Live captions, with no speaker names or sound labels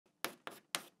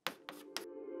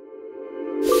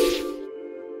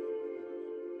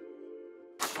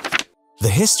The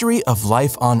history of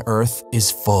life on Earth is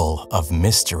full of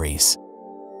mysteries.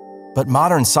 But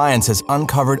modern science has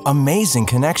uncovered amazing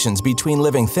connections between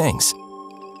living things.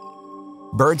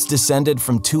 Birds descended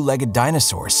from two-legged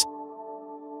dinosaurs.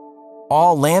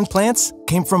 All land plants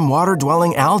came from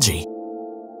water-dwelling algae.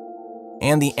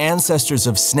 And the ancestors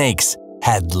of snakes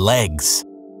had legs.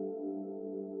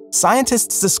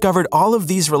 Scientists discovered all of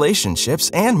these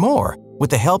relationships and more with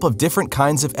the help of different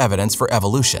kinds of evidence for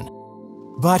evolution.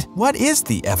 But what is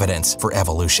the evidence for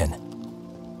evolution?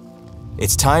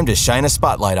 It's time to shine a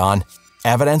spotlight on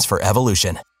evidence for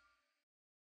evolution.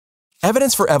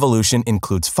 Evidence for evolution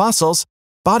includes fossils,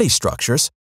 body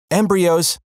structures,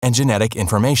 embryos, and genetic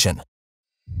information.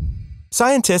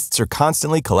 Scientists are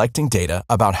constantly collecting data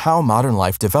about how modern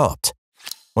life developed.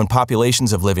 When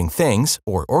populations of living things,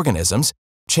 or organisms,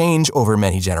 change over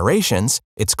many generations,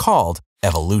 it's called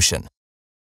evolution.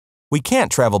 We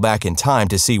can't travel back in time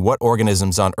to see what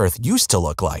organisms on Earth used to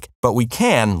look like, but we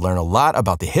can learn a lot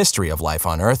about the history of life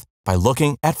on Earth by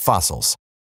looking at fossils.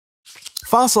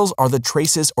 Fossils are the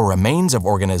traces or remains of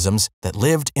organisms that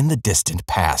lived in the distant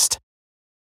past.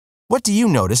 What do you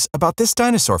notice about this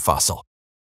dinosaur fossil?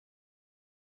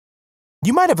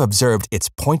 You might have observed its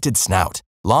pointed snout,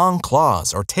 long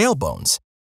claws or tail bones.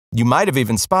 You might have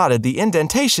even spotted the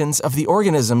indentations of the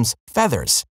organism's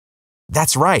feathers.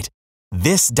 That's right.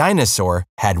 This dinosaur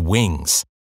had wings.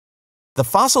 The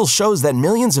fossil shows that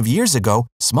millions of years ago,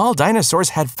 small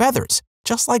dinosaurs had feathers,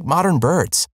 just like modern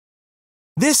birds.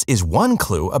 This is one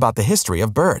clue about the history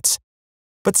of birds.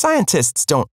 But scientists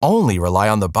don't only rely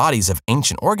on the bodies of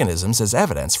ancient organisms as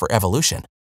evidence for evolution.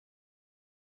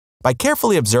 By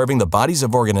carefully observing the bodies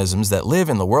of organisms that live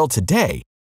in the world today,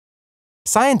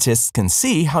 scientists can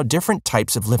see how different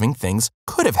types of living things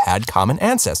could have had common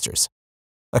ancestors.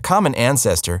 A common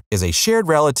ancestor is a shared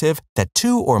relative that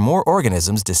two or more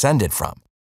organisms descended from.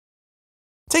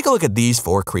 Take a look at these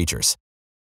four creatures.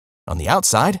 On the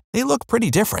outside, they look pretty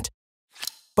different.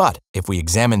 But if we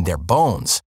examine their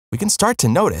bones, we can start to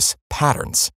notice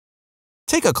patterns.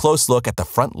 Take a close look at the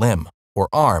front limb or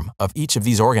arm of each of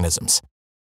these organisms.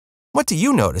 What do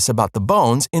you notice about the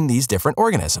bones in these different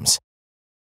organisms?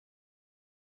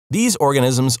 These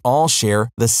organisms all share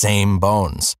the same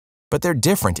bones, but they're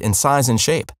different in size and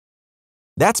shape.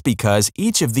 That's because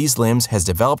each of these limbs has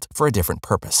developed for a different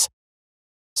purpose.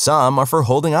 Some are for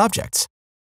holding objects,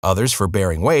 others for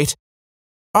bearing weight,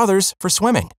 others for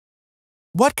swimming.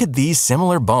 What could these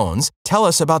similar bones tell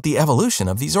us about the evolution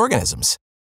of these organisms?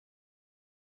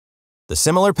 The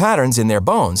similar patterns in their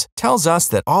bones tells us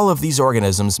that all of these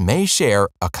organisms may share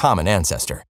a common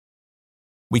ancestor.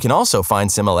 We can also find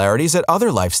similarities at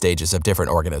other life stages of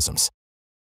different organisms.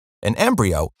 An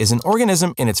embryo is an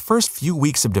organism in its first few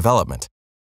weeks of development.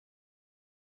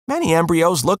 Many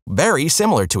embryos look very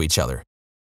similar to each other.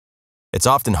 It's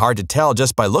often hard to tell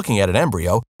just by looking at an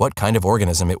embryo what kind of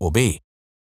organism it will be.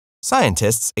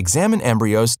 Scientists examine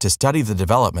embryos to study the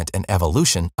development and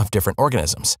evolution of different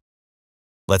organisms.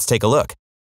 Let's take a look.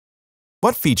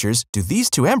 What features do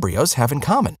these two embryos have in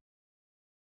common?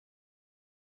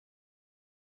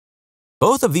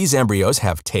 Both of these embryos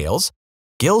have tails,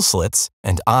 gill slits,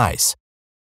 and eyes.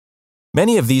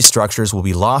 Many of these structures will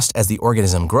be lost as the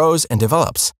organism grows and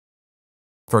develops.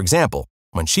 For example,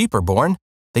 when sheep are born,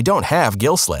 they don't have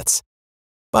gill slits,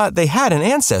 but they had an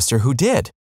ancestor who did.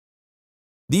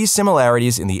 These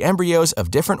similarities in the embryos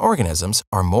of different organisms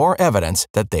are more evidence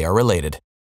that they are related.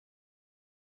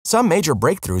 Some major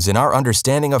breakthroughs in our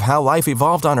understanding of how life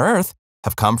evolved on Earth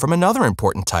have come from another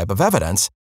important type of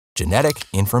evidence: genetic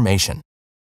information.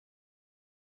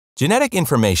 Genetic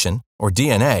information, or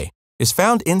DNA, is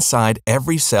found inside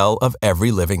every cell of every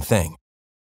living thing.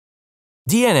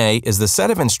 DNA is the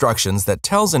set of instructions that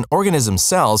tells an organism's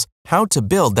cells how to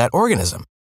build that organism.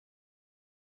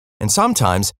 And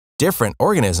sometimes, different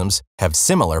organisms have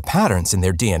similar patterns in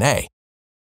their DNA.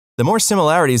 The more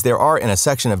similarities there are in a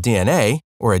section of DNA,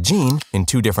 or a gene, in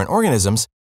two different organisms,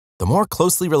 the more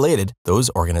closely related those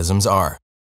organisms are.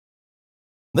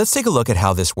 Let's take a look at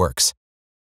how this works.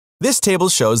 This table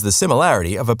shows the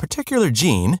similarity of a particular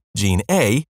gene, gene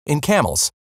A, in camels,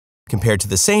 compared to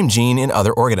the same gene in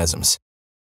other organisms.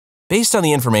 Based on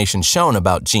the information shown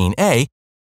about gene A,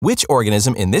 which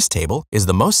organism in this table is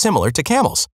the most similar to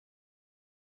camels?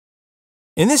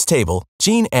 In this table,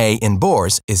 gene A in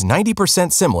boars is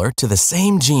 90% similar to the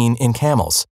same gene in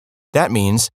camels. That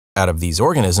means, out of these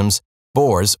organisms,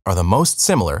 boars are the most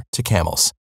similar to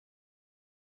camels.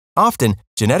 Often,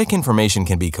 genetic information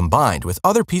can be combined with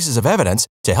other pieces of evidence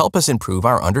to help us improve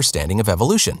our understanding of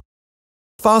evolution.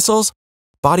 Fossils,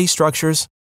 body structures,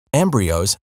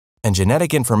 embryos, and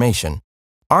genetic information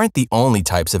aren't the only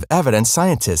types of evidence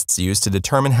scientists use to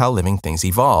determine how living things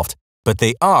evolved, but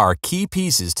they are key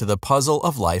pieces to the puzzle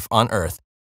of life on Earth.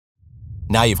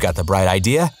 Now you've got the bright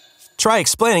idea. Try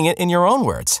explaining it in your own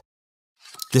words.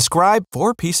 Describe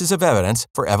 4 pieces of evidence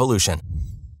for evolution.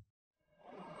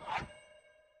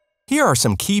 Here are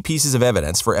some key pieces of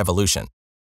evidence for evolution.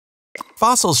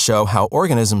 Fossils show how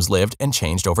organisms lived and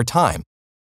changed over time.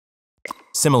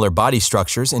 Similar body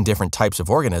structures in different types of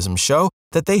organisms show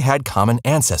that they had common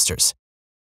ancestors.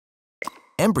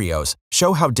 Embryos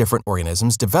show how different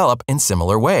organisms develop in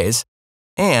similar ways.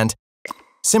 And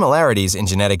similarities in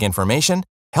genetic information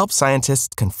help scientists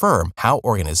confirm how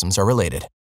organisms are related.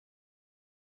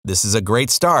 This is a great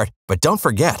start, but don't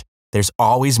forget, there's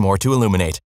always more to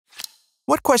illuminate.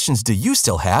 What questions do you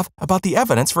still have about the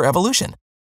evidence for evolution?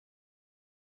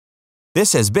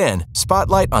 This has been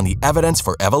Spotlight on the Evidence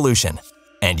for Evolution,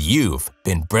 and you've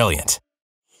been brilliant.